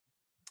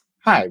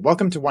Hi,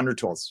 welcome to Wonder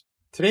Tools.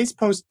 Today's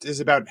post is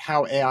about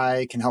how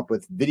AI can help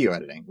with video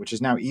editing, which is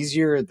now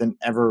easier than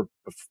ever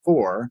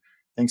before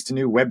thanks to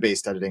new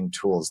web-based editing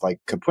tools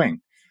like Kapwing.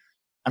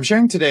 I'm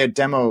sharing today a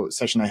demo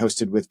session I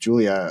hosted with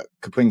Julia,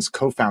 Kapwing's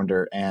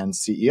co-founder and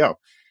CEO.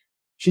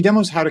 She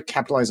demos how to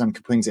capitalize on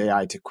Kapwing's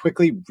AI to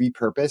quickly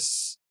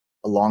repurpose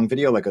a long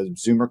video, like a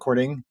Zoom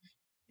recording,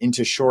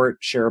 into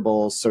short,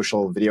 shareable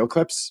social video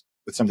clips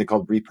with something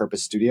called Repurpose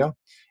Studio,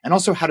 and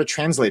also how to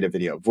translate a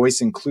video,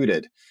 voice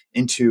included,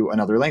 into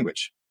another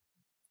language.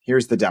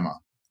 Here's the demo.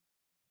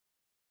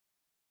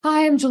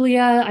 Hi, I'm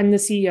Julia. I'm the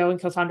CEO and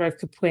co-founder of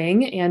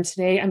Kapwing, and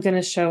today I'm going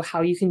to show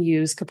how you can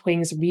use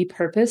Kapwing's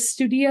Repurpose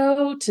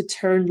Studio to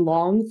turn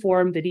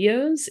long-form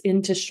videos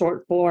into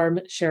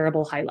short-form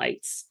shareable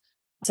highlights.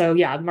 So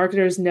yeah,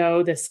 marketers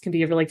know this can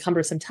be a really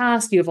cumbersome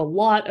task. You have a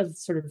lot of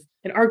sort of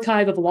an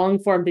archive of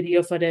long-form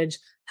video footage.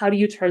 How do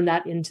you turn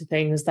that into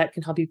things that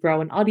can help you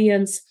grow an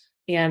audience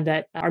and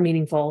that are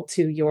meaningful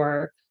to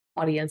your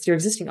audience, your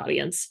existing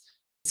audience?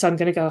 So I'm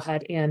going to go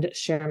ahead and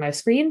share my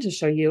screen to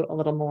show you a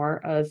little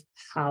more of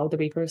how the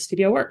Repurpose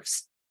Studio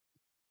works.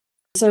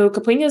 So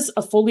Kapwing is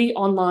a fully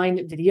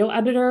online video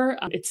editor.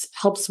 It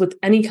helps with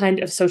any kind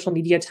of social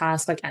media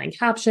task like adding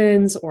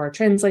captions or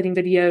translating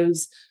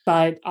videos.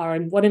 But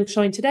what I'm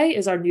showing today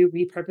is our new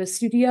Repurpose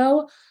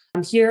Studio.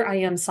 Here I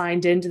am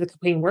signed into the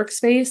Kapwing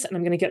workspace, and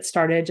I'm going to get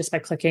started just by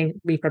clicking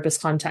Repurpose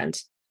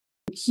Content.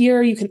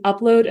 Here you can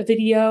upload a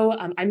video.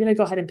 I'm going to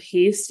go ahead and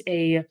paste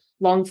a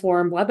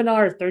long-form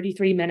webinar, a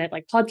 33-minute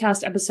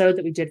podcast episode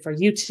that we did for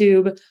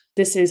YouTube.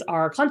 This is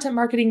our content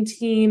marketing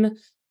team.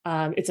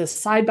 It's a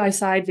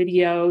side-by-side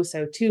video,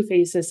 so two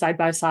faces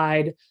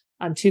side-by-side,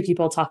 two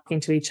people talking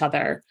to each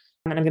other.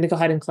 And I'm going to go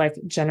ahead and click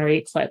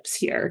Generate Clips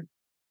here.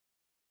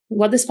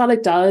 What this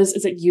product does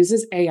is it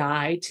uses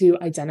AI to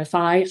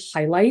identify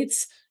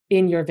highlights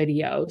in your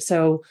video.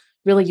 So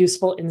really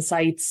useful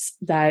insights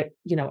that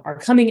are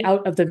coming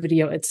out of the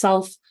video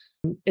itself.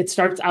 It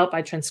starts out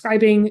by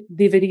transcribing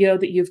the video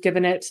that you've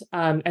given it,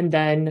 and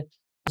then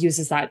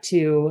uses that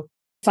to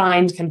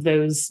find kind of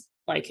those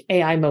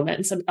AI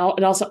moments. It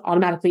also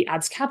automatically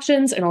adds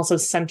captions and also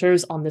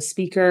centers on the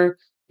speaker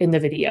in the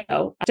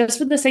video. Just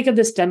for the sake of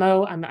this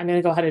demo, I'm going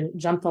to go ahead and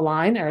jump the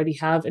line. I already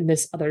have in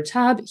this other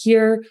tab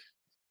here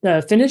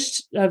the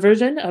finished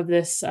version of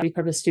this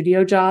Repurpose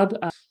Studio job.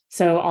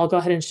 So I'll go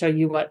ahead and show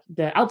you what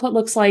the output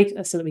looks like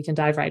so that we can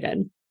dive right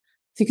in.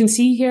 So you can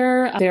see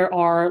here, there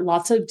are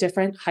lots of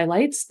different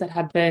highlights that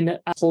have been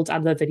pulled out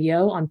of the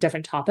video on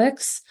different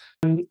topics.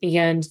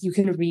 And you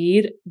can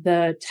read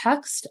the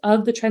text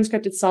of the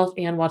transcript itself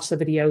and watch the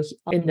video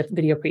in the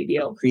video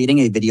preview. Creating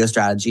a video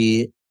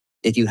strategy,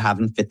 if you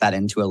haven't fit that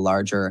into a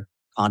larger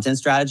content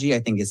strategy, I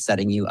think is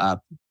setting you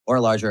up, or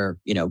a larger,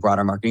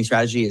 broader marketing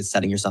strategy is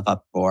setting yourself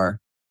up for.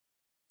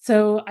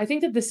 So I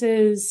think that this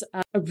is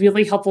a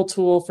really helpful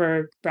tool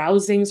for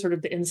browsing sort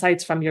of the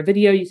insights from your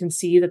video. You can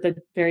see that the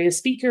various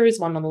speakers,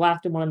 one on the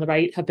left and one on the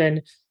right, have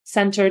been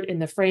centered in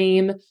the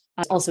frame.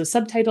 Also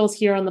subtitles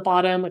here on the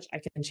bottom, which I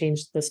can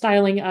change the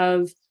styling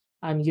of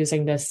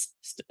using this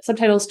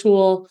subtitles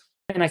tool.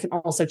 And I can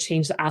also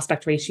change the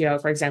aspect ratio,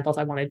 for example, if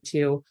I wanted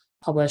to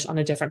publish on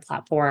a different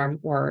platform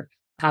or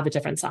have a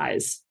different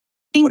size.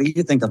 What do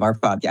you think of our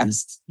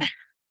podcast?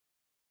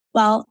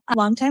 Well, a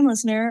long-time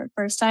listener,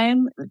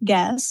 first-time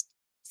guest.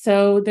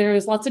 So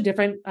there's lots of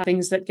different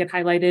things that get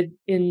highlighted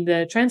in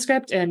the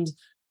transcript. And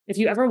if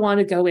you ever want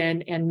to go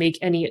in and make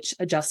any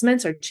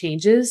adjustments or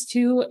changes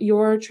to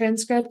your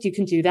transcript, you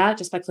can do that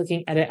just by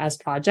clicking Edit as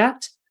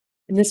Project.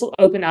 And this will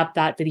open up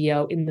that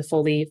video in the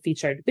fully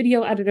featured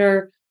video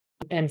editor.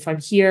 And from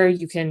here,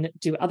 you can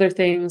do other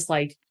things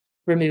like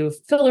remove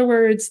filler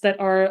words that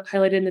are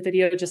highlighted in the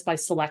video just by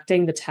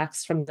selecting the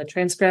text from the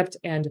transcript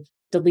and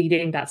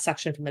deleting that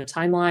section from the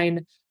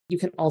timeline. You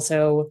can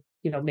also,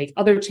 make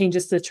other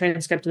changes to the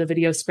transcript of the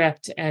video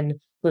script and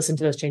listen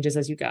to those changes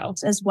as you go.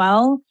 As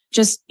well,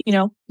 just,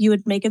 you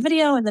would make a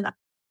video and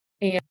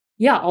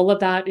yeah, all of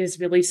that is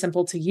really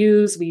simple to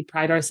use. We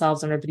pride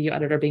ourselves on our video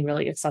editor being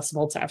really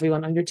accessible to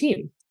everyone on your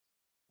team.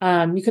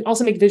 You can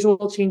also make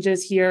visual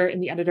changes here in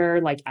the editor,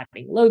 like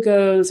adding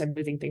logos and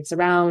moving things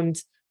around.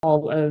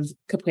 All of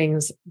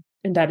Kapwing's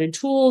embedded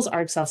tools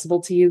are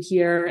accessible to you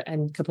here,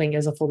 and Kapwing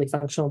is a fully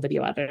functional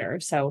video editor.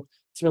 So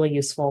it's really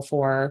useful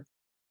for,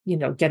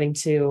 getting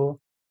to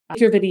make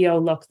your video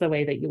look the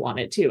way that you want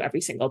it to every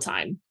single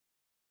time.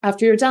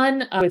 After you're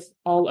done with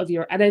all of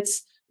your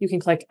edits, you can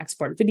click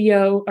Export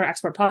Video or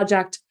Export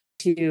Project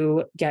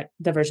to get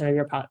the version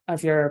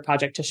of your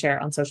project to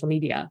share on social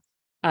media.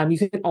 You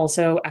can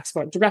also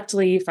export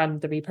directly from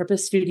the Repurpose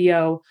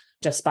Studio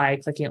just by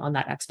clicking on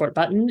that export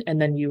button, and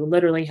then you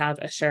literally have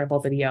a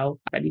shareable video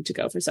ready to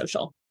go for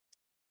social.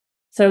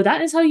 So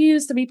that is how you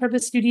use the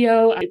Repurpose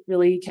Studio. It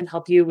really can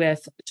help you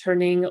with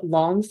turning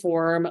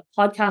long-form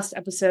podcast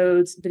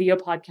episodes, video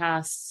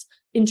podcasts,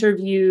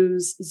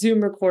 interviews,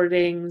 Zoom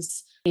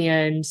recordings,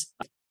 and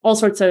all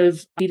sorts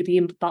of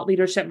B2B thought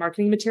leadership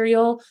marketing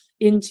material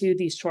into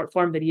these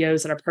short-form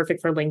videos that are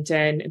perfect for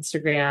LinkedIn,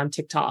 Instagram,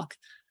 TikTok.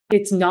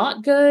 It's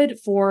not good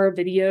for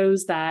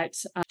videos that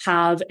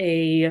have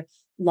a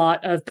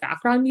lot of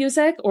background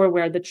music or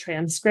where the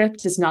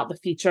transcript is not the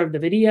feature of the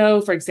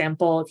video. For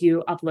example, if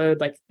you upload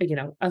like,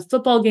 a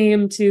football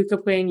game to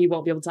Kapwing, you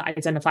won't be able to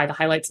identify the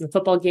highlights in the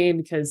football game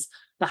because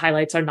the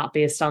highlights are not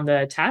based on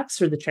the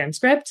text or the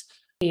transcript.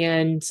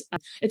 And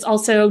it's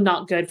also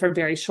not good for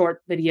very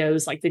short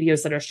videos, like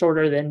videos that are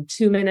shorter than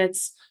 2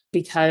 minutes,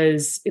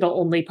 because it'll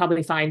only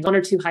probably find 1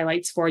 or 2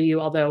 highlights for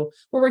you. Although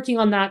we're working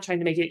on that, trying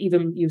to make it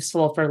even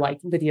useful for like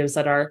videos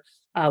that are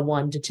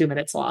 1 to 2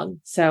 minutes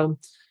long. So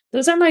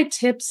those are my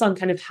tips on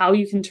kind of how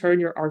you can turn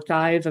your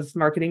archive of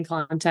marketing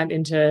content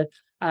into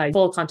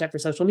full content for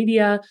social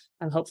media.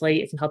 And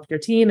hopefully it can help your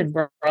team. And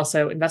we're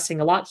also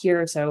investing a lot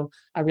here. So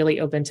I'm really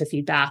open to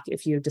feedback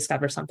if you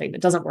discover something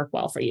that doesn't work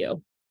well for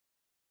you.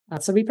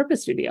 So Repurpose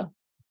Studio.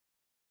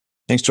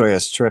 Thanks, Julia.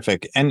 It's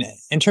terrific. And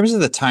in terms of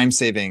the time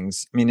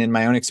savings, I mean, in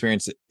my own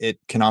experience, it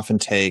can often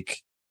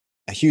take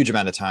a huge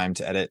amount of time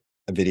to edit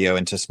a video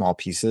into small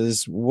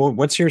pieces.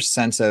 What's your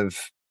sense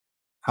of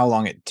how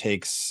long it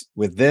takes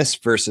with this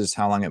versus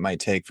how long it might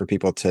take for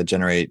people to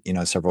generate,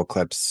 several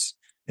clips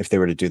if they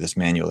were to do this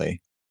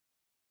manually?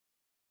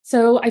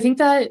 So I think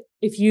that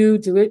if you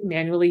do it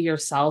manually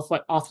yourself,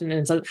 what often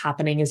ends up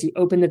happening is you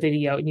open the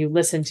video and you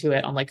listen to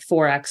it on like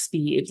 4x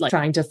speed, like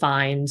trying to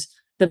find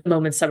the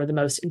moments that are the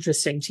most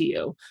interesting to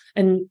you.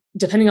 And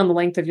depending on the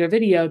length of your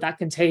video, that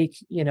can take,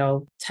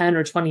 10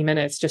 or 20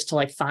 minutes just to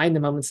like find the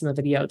moments in the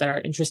video that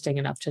are interesting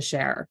enough to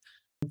share.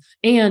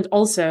 And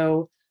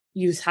also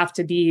you have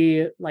to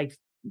be like,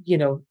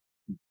 you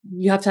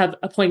have to have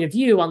a point of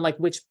view on like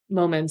which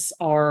moments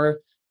are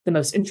the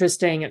most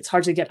interesting. It's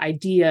hard to get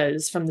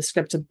ideas from the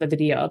script of the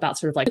video about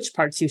sort of like which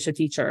parts you should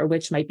feature or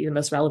which might be the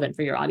most relevant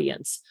for your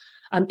audience.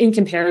 In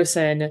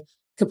comparison,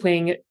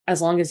 Kapwing,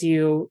 as long as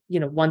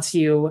once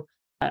you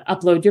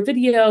upload your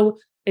video,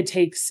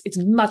 it's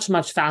much,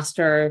 much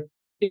faster.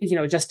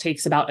 It just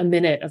takes about a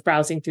minute of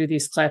browsing through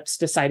these clips,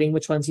 deciding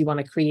which ones you want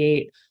to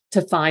create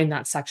to find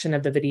that section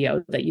of the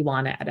video that you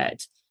want to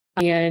edit.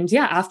 And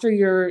after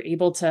you're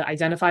able to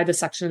identify the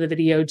section of the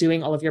video,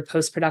 doing all of your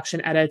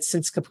post-production edits,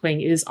 since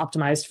Kapwing is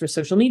optimized for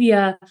social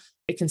media,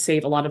 it can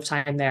save a lot of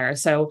time there.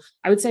 So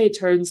I would say it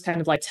turns kind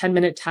of like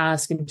 10-minute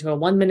task into a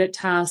 1-minute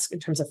task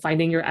in terms of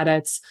finding your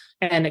edits.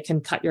 And it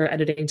can cut your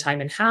editing time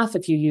in half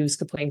if you use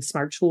Kapwing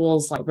smart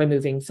tools like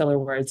removing filler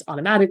words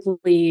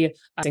automatically,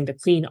 using the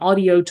clean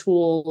audio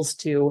tools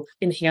to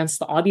enhance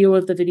the audio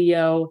of the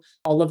video.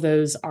 All of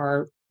those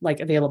are like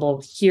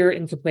available here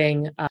in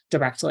Kapwing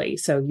directly.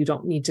 So you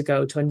don't need to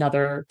go to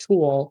another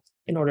tool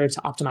in order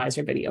to optimize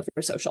your video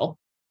for social.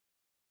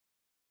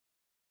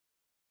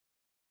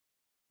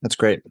 That's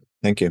great.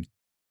 Thank you.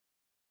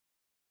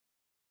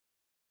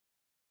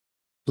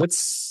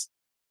 Let's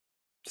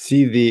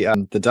see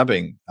the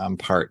dubbing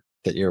part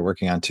that you're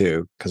working on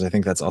too, because I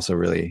think that's also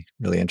really,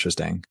 really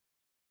interesting.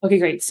 Okay,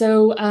 great.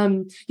 So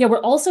we're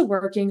also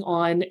working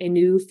on a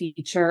new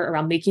feature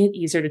around making it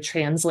easier to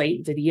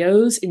translate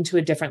videos into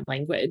a different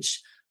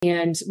language.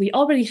 And we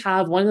already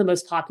have one of the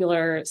most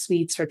popular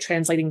suites for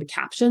translating the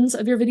captions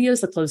of your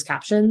videos, the closed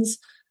captions.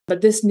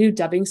 But this new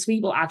dubbing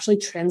suite will actually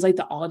translate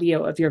the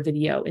audio of your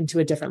video into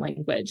a different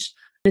language.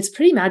 It's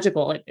pretty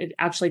magical. It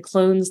actually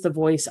clones the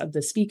voice of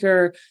the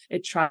speaker.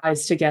 It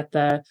tries to get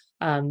it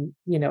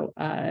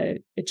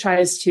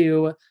tries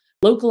to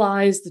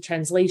localize the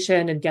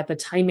translation and get the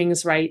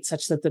timings right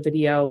such that the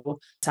video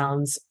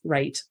sounds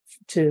right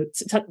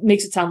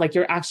makes it sound like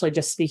you're actually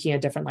just speaking a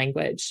different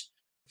language.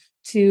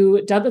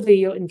 To dub a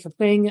video in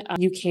Kapwing,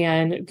 you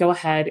can go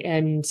ahead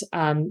and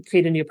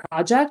create a new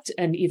project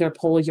and either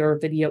pull your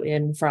video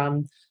in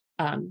from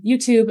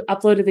YouTube,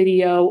 upload a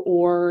video,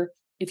 or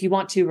if you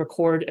want to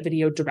record a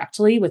video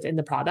directly within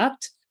the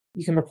product,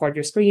 you can record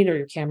your screen or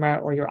your camera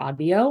or your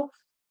audio.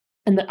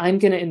 And I'm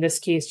going to, in this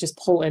case, just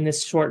pull in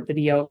this short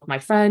video of my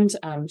friend.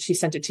 She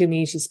sent it to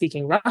me. She's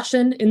speaking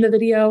Russian in the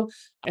video,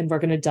 and we're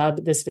going to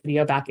dub this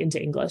video back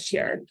into English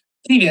here.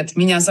 Привет,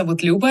 меня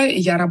зовут Люба, и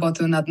я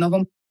работаю над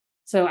новым.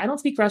 So I don't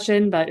speak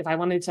Russian, but if I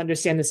wanted to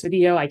understand this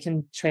video, I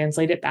can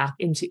translate it back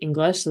into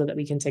English so that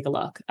we can take a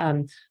look.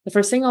 The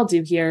first thing I'll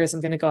do here is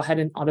I'm going to go ahead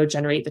and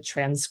auto-generate the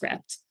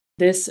transcript.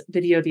 This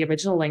video, the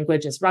original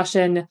language is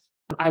Russian.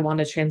 I want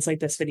to translate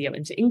this video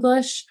into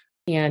English.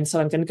 And so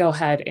I'm going to go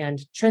ahead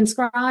and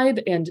transcribe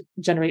and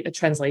generate a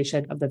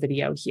translation of the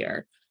video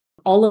here.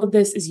 All of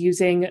this is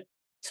using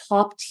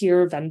top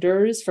tier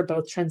vendors for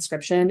both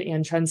transcription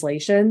and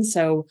translation.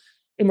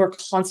 And we're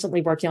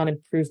constantly working on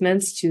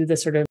improvements to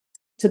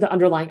the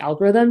underlying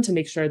algorithm to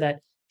make sure that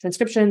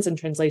transcriptions and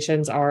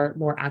translations are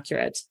more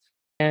accurate.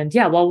 And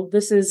while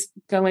this is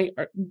going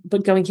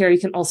here, you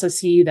can also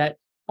see that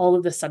all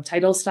of the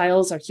subtitle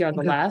styles are here on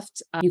the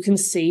left. You can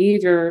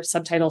save your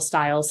subtitle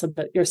style so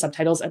that your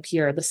subtitles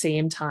appear the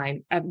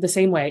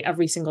same way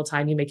every single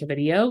time you make a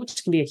video,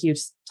 which can be a huge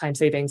time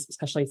savings,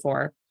 especially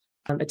for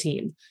a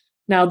team.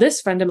 Now,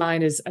 this friend of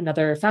mine is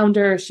another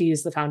founder.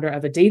 She's the founder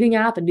of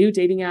a new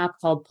dating app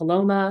called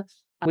Paloma,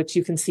 which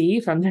you can see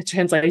from the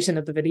translation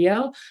of the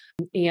video.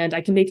 And I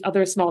can make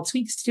other small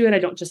tweaks to it. I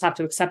don't just have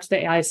to accept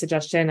the AI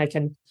suggestion. I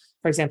can,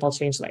 for example,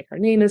 change the way her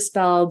name is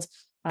spelled.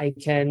 I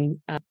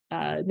can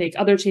make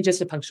other changes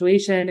to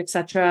punctuation,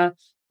 etc.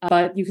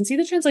 But you can see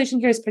the translation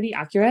here is pretty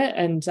accurate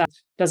and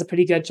does a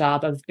pretty good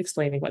job of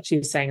explaining what she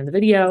was saying in the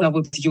video.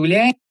 With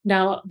Julia.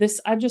 Now,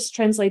 I've just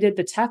translated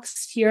the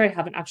text here. I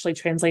haven't actually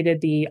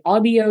translated the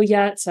audio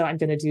yet, so I'm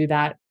going to do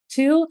that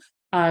too.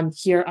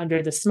 Here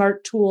under the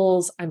Smart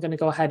Tools, I'm going to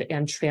go ahead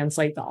and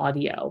translate the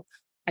audio.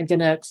 I'm going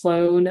to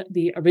clone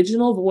the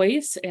original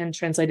voice and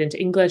translate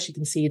into English. You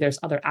can see there's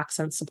other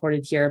accents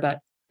supported here, but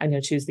I'm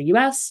going to choose the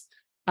US.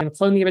 I'm going to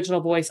clone the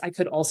original voice. I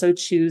could also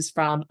choose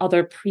from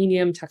other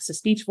premium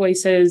text-to-speech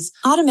voices.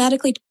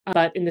 Automatically.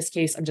 But in this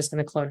case, I'm just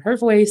going to clone her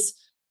voice,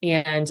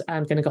 and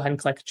I'm going to go ahead and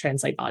click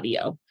Translate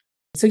Audio.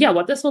 So yeah,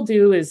 what this will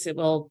do is it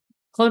will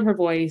clone her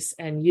voice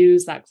and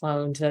use that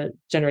clone to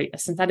generate a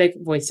synthetic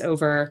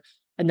voiceover,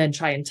 and then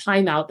try and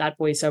time out that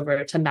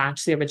voiceover to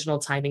match the original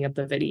timing of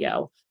the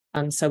video.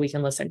 So we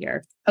can listen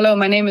here. Hello,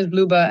 my name is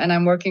Bluba, and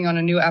I'm working on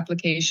a new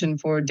application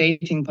for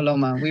dating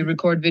Paloma. We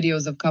record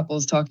videos of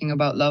couples talking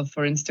about love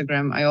for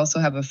Instagram. I also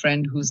have a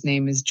friend whose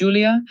name is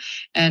Julia,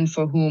 and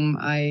for whom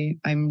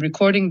I'm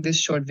recording this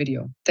short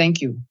video. Thank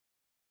you.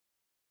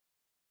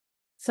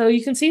 So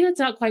you can see that's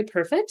not quite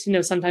perfect.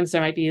 Sometimes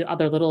there might be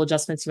other little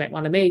adjustments you might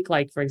want to make.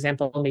 Like, for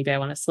example, maybe I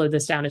want to slow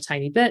this down a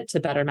tiny bit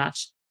to better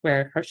match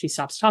where she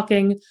stops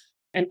talking.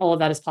 And all of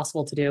that is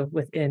possible to do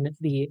within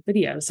the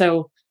video.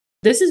 So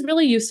this is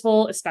really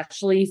useful,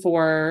 especially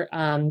for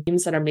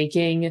teams that are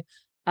making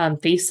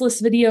faceless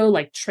video,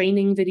 like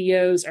training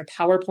videos or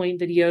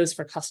PowerPoint videos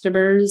for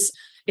customers.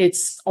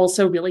 It's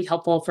also really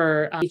helpful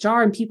for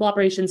HR and people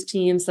operations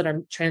teams that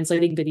are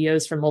translating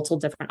videos from multiple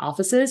different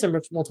offices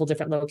or multiple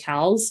different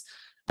locales.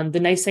 The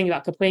nice thing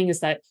about Kapwing is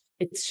that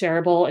it's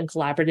shareable and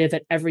collaborative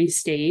at every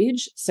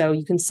stage. So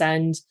you can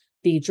send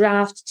the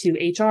draft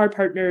to HR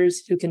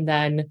partners who can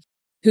then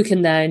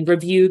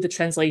review the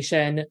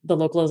translation, the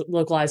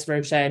localized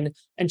version,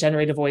 and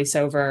generate a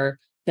voiceover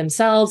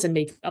themselves and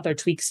make other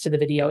tweaks to the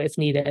video if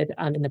needed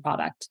in the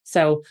product.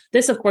 So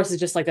this, of course, is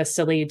just like a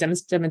silly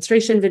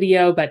demonstration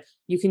video, but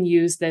you can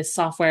use this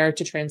software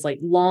to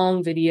translate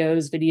long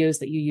videos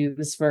that you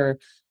use for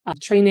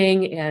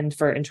training and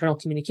for internal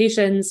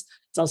communications.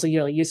 It's also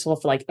really useful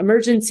for like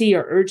emergency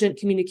or urgent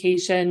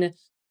communication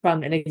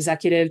from an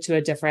executive to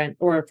a different,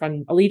 or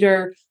from a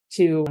leader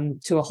to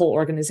a whole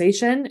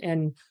organization.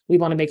 And we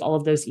want to make all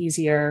of those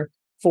easier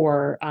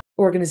for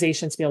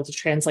organizations to be able to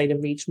translate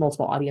and reach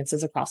multiple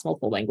audiences across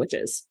multiple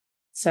languages.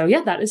 So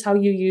yeah, that is how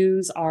you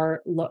use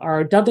our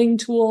dubbing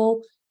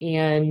tool.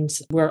 And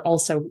we're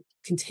also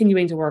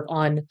continuing to work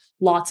on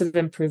lots of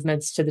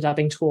improvements to the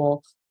dubbing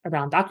tool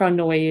around background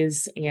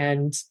noise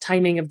and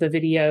timing of the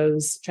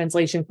videos,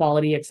 translation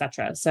quality,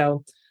 etc.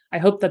 So I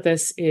hope that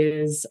this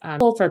is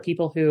helpful for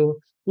people who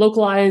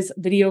localize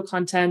video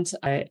content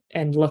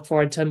and look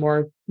forward to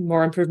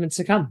more improvements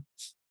to come.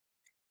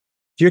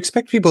 Do you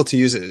expect people to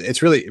use it?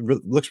 It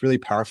looks really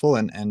powerful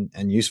and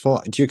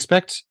useful. Do you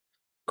expect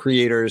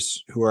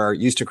creators who are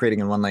used to creating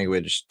in one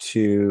language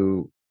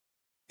to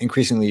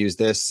increasingly use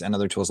this and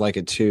other tools like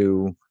it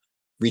to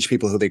reach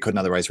people who they couldn't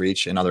otherwise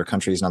reach in other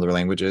countries and other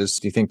languages?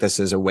 Do you think this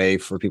is a way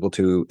for people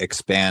to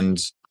expand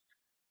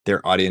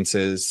their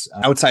audiences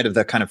outside of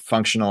the kind of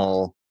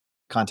functional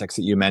context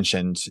that you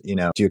mentioned?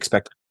 Do you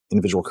expect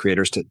individual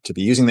creators to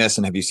be using this,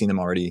 and have you seen them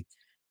already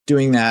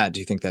doing that? Do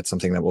you think that's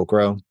something that will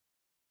grow?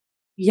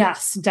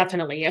 Yes,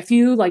 definitely. A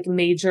few like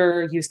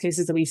major use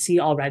cases that we see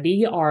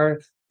already are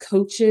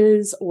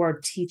coaches or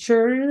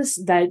teachers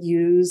that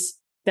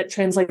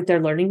translate their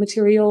learning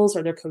materials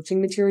or their coaching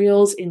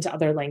materials into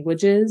other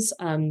languages.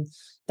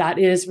 That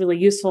is really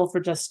useful for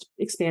just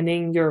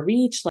expanding your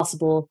reach,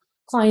 possible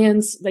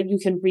clients that you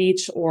can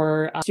reach,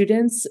 or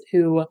students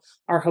who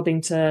are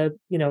hoping to,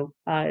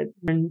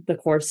 learn the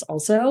course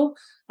also.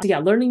 So yeah,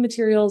 learning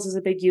materials is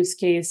a big use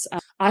case.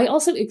 I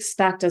also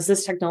expect, as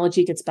this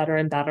technology gets better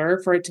and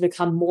better, for it to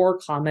become more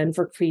common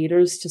for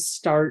creators to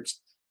start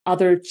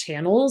other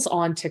channels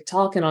on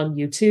TikTok and on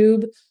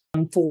YouTube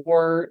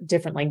for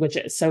different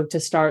languages. So to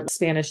start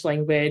Spanish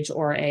language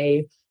or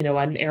an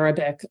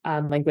Arabic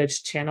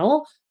language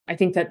channel. I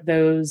think that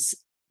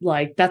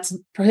that's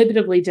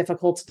prohibitively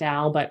difficult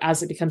now, but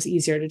as it becomes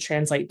easier to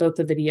translate both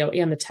the video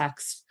and the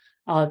text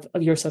of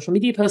your social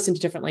media posts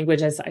into different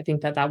languages, I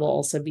think that will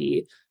also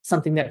be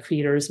something that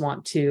creators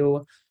want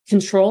to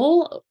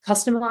control,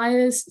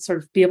 customize, sort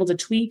of be able to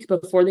tweak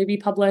before they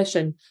republish,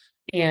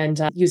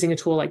 and using a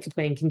tool like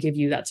Kapwing can give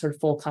you that sort of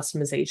full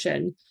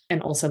customization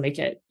and also make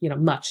it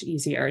much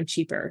easier and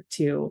cheaper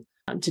to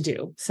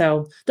do.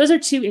 So those are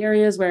two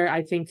areas where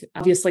I think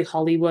obviously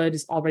Hollywood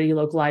is already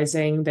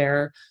localizing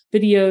their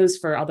videos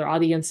for other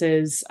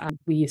audiences.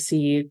 We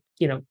see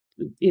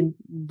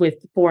with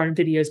foreign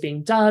videos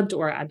being dubbed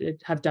or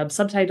have dubbed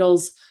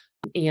subtitles,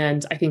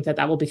 and I think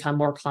that will become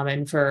more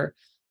common for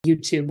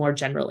YouTube more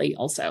generally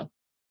also.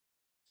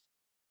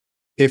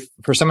 If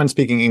for someone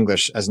speaking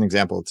English, as an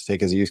example, to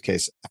take as a use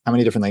case, how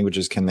many different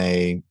languages can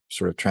they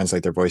sort of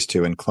translate their voice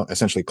to and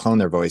essentially clone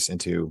their voice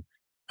into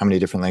how many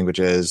different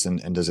languages?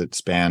 And does it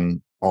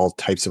span all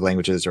types of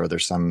languages, or are there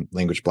some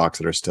language blocks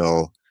that are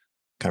still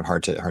kind of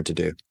hard to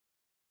do?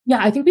 Yeah,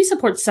 I think we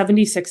support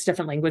 76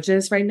 different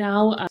languages right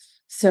now.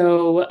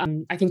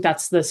 I think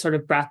that's the sort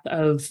of breadth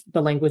of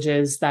the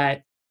languages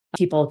that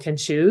people can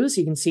choose.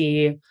 You can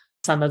see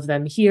some of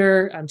them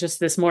here. Just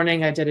this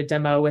morning, I did a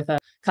demo with a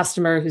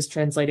customer who's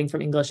translating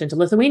from English into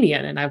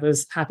Lithuanian, and I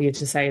was happy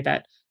to say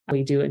that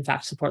we do, in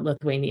fact, support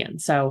Lithuanian.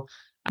 So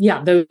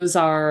yeah, there's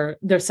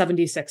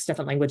 76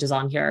 different languages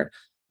on here.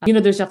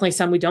 There's definitely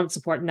some we don't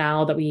support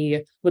now that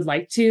we would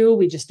like to.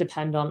 We just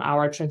depend on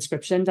our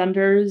transcription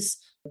vendors,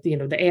 the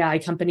AI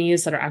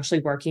companies that are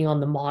actually working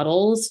on the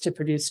models to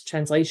produce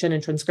translation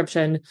and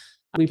transcription.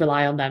 We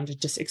rely on them to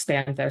just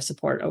expand their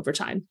support over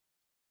time.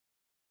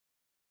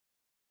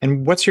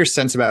 And what's your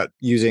sense about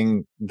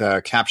using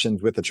the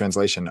captions with the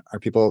translation?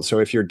 So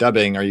if you're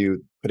dubbing, are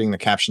you putting the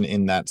caption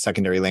in that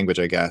secondary language,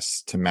 I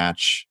guess, to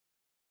match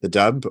the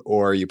dub,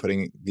 or are you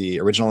putting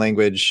the original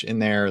language in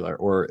there,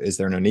 or is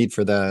there no need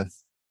for the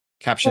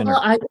caption?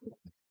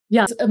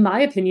 In my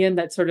opinion,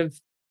 that sort of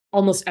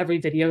almost every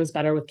video is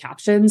better with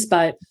captions,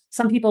 but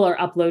some people are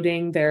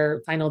uploading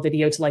their final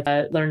video to like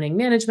a learning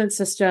management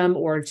system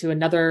or to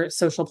another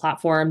social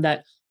platform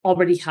that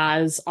already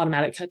has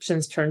automatic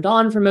captions turned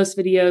on for most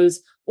videos,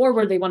 or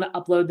where they want to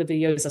upload the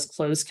videos as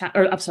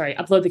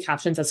upload the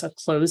captions as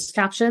closed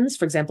captions.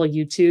 For example,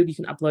 YouTube, you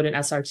can upload an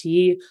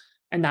SRT,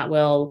 and that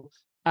will,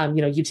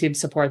 YouTube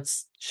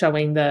supports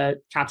showing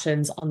the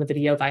captions on the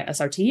video via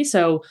SRT.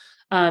 So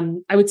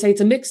I would say it's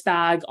a mixed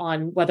bag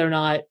on whether or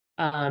not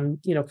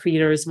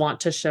creators want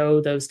to show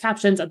those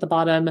captions at the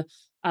bottom.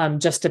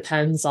 Just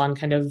depends on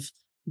kind of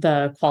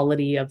the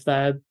quality of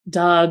the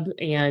dub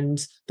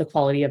and the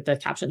quality of the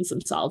captions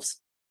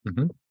themselves.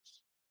 Mm-hmm.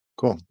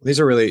 Cool. These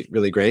are really,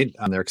 really great.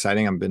 They're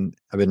exciting. I've been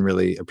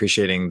really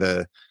appreciating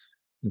the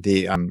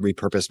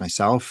repurpose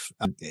myself.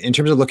 In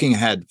terms of looking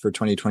ahead for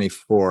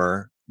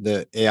 2024,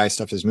 the AI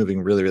stuff is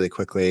moving really, really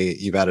quickly.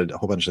 You've added a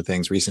whole bunch of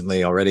things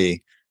recently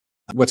already.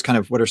 What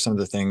are some of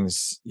the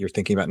things you're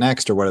thinking about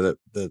next, or what are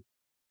the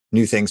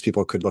new things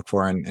people could look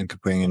for in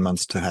Kapwing in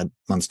months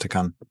to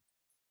come?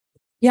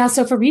 Yeah,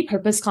 so for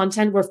repurpose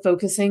content, we're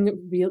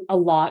focusing a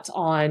lot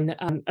on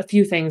a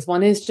few things.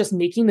 One is just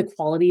making the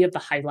quality of the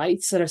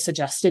highlights that are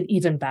suggested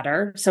even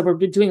better. So we're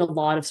doing a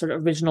lot of sort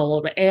of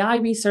original AI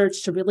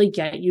research to really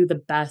get you the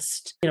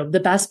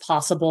best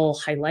possible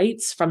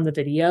highlights from the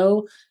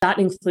video. That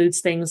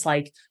includes things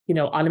like,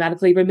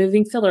 automatically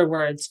removing filler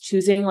words,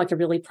 choosing like a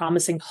really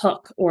promising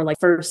hook or like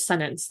first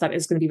sentence that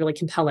is going to be really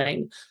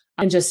compelling,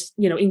 and just,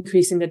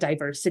 increasing the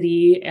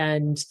diversity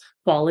and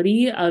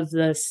quality of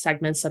the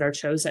segments that are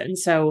chosen.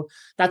 So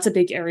that's a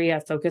big area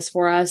of focus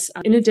for us.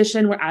 In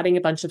addition, we're adding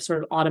a bunch of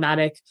sort of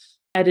automatic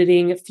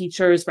editing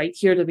features right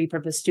here to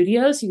Repurpose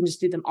Studio. So you can just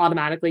do them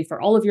automatically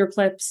for all of your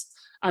clips.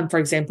 For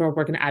example,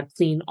 we're going to add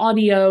clean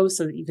audio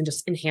so that you can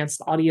just enhance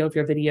the audio of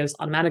your videos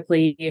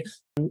automatically.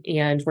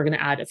 And we're going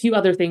to add a few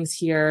other things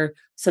here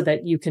so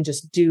that you can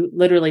just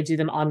literally do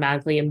them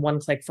automatically in one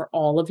click for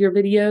all of your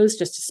videos,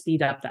 just to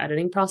speed up the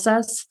editing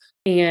process.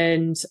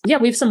 And yeah,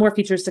 we have some more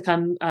features to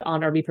come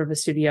on our Repurpose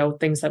Studio,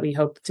 things that we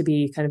hope to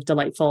be kind of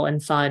delightful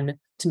and fun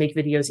to make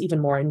videos even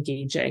more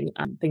engaging.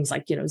 Things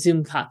like,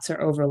 zoom cuts or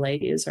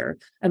overlays or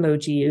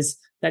emojis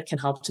that can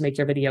help to make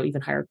your video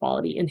even higher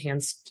quality,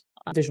 enhanced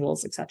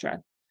visuals,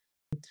 etc.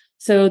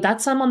 So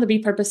that's some on the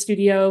Repurpose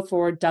Studio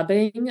for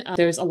dubbing.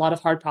 There's a lot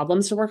of hard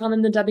problems to work on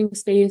in the dubbing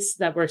space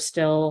that we're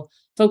still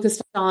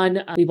focused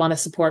on. We want to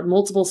support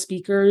multiple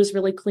speakers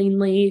really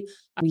cleanly.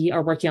 We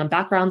are working on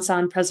background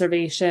sound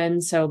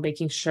preservation. So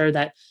making sure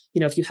that,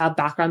 if you have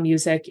background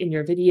music in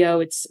your video,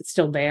 it's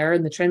still there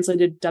in the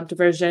translated dubbed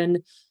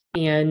version.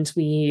 And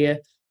we,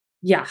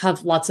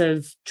 have lots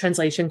of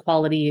translation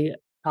quality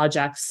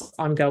projects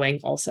ongoing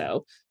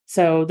also.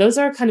 So those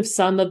are kind of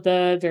some of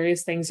the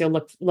various things you'll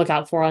look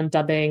out for on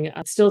dubbing.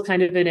 Still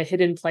kind of in a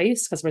hidden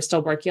place because we're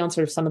still working on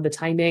sort of some of the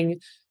timing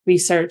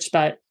research,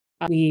 but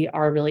we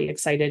are really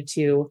excited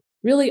to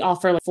really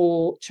offer a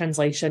full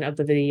translation of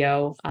the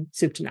video,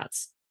 soup to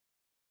nuts.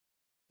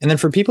 And then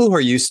for people who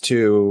are used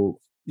to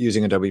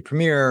using Adobe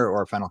Premiere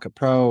or Final Cut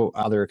Pro,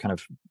 other kind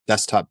of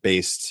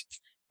desktop-based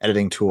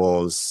editing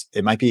tools,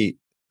 it might be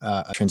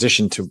a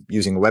transition to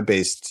using a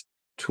web-based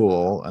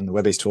tool, and the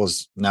web-based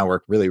tools now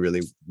work really,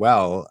 really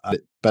well.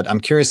 But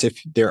I'm curious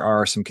if there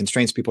are some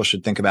constraints people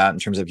should think about in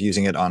terms of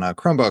using it on a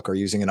Chromebook or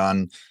using it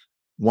on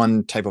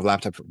one type of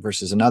laptop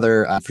versus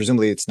another.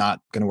 Presumably, it's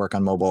not going to work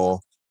on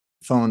mobile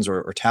phones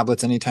or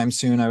tablets anytime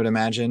soon, I would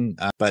imagine.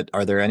 But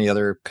are there any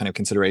other kind of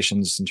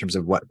considerations in terms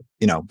of what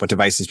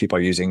devices people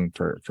are using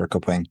for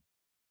Kapwing?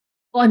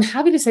 Well, I'm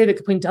happy to say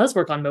that Kapwing does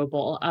work on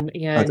mobile, and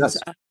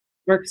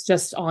works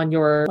just on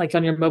your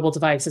mobile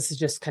device. This is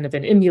just kind of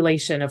an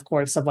emulation, of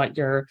course, of what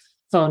your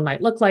phone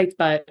might look like,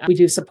 but we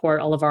do support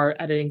all of our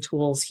editing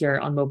tools here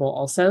on mobile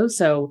also.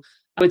 So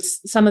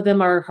some of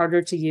them are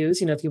harder to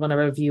use. If you want to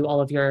review all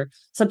of your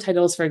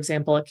subtitles, for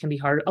example, it can be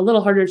a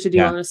little harder to do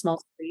on a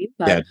small screen.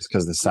 But just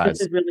because of the size.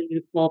 This is really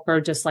useful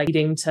for just like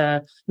needing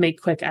to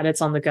make quick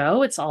edits on the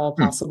go. It's all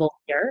possible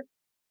here.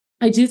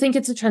 I do think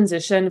it's a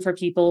transition for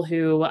people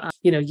who,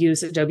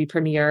 use Adobe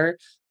Premiere,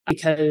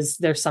 because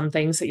there's some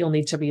things that you'll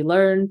need to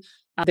relearn.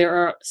 There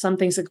are some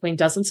things that Kapwing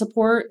doesn't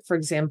support. For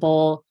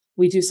example,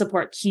 we do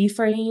support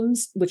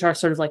keyframes, which are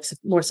sort of like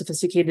more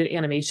sophisticated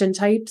animation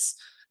types,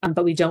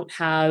 but we don't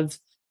have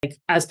like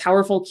as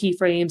powerful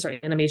keyframes or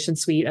animation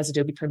suite as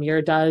Adobe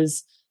Premiere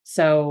does.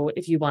 So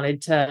if you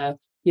wanted to,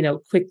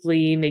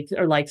 quickly make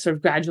or like sort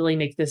of gradually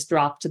make this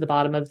drop to the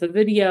bottom of the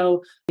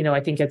video, I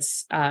think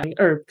it's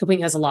or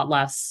Kapwing has a lot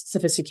less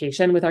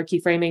sophistication with our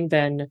keyframing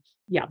than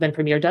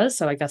Premiere does.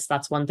 So I guess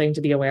that's one thing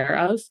to be aware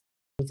of.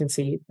 You can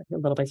see a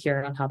little bit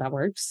here on how that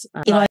works.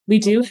 We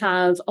do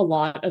have a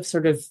lot of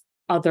sort of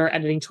other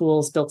editing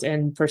tools built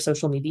in for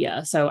social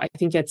media. So I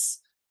think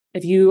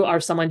if you are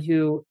someone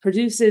who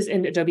produces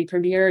in Adobe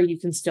Premiere, you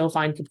can still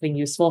find Kapwing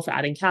useful for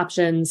adding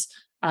captions,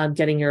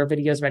 getting your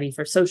videos ready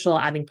for social,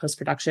 adding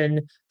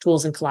post-production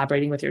tools and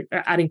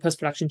adding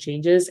post-production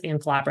changes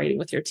and collaborating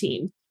with your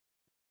team.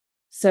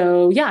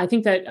 So yeah, I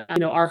think that,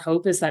 our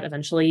hope is that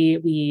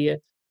eventually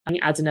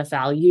adds enough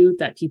value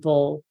that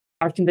people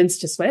are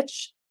convinced to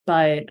switch,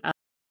 but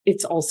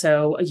it's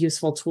also a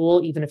useful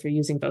tool, even if you're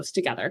using both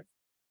together.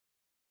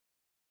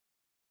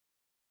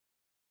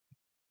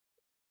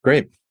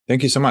 Great.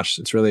 Thank you so much.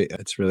 It's really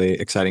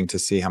exciting to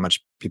see how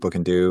much people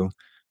can do,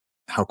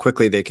 how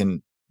quickly they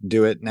can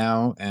do it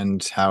now,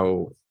 and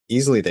how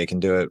easily they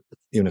can do it,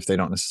 even if they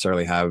don't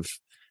necessarily have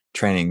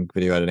training.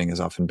 Video editing has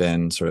often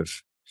been sort of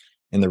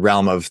in the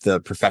realm of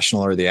the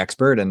professional or the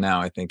expert. And now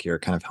I think you're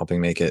kind of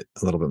helping make it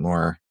a little bit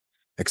more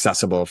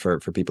accessible for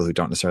people who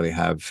don't necessarily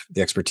have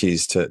the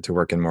expertise to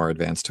work in more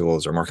advanced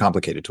tools or more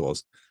complicated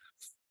tools.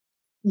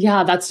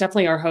 Yeah, that's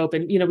definitely our hope.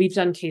 And, we've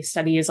done case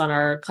studies on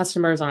our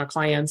customers, on our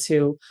clients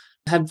who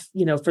have,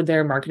 for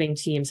their marketing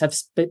teams have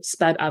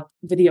sped up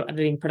video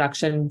editing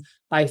production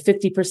by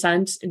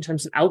 50% in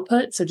terms of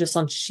output. So just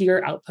on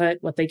sheer output,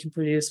 what they can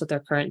produce with their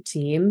current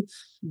team,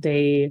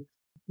 they,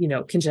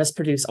 can just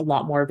produce a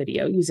lot more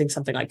video using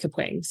something like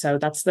Kapwing. So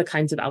that's the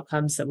kinds of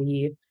outcomes that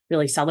we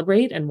really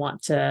celebrate and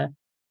want to,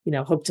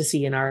 hope to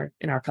see in our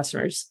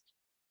customers.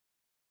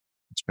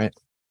 That's great.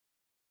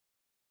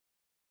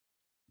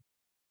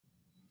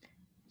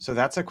 So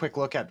that's a quick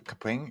look at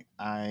Kapwing.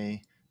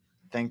 I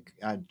thank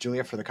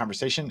Julia for the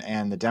conversation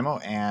and the demo,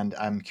 and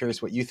I'm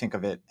curious what you think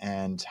of it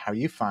and how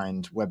you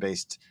find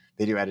web-based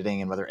video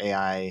editing and whether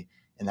AI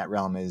in that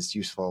realm is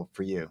useful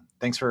for you.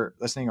 Thanks for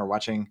listening or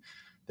watching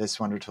this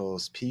Wonder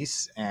Tools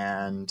piece,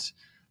 and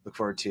look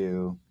forward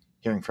to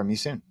hearing from you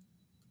soon.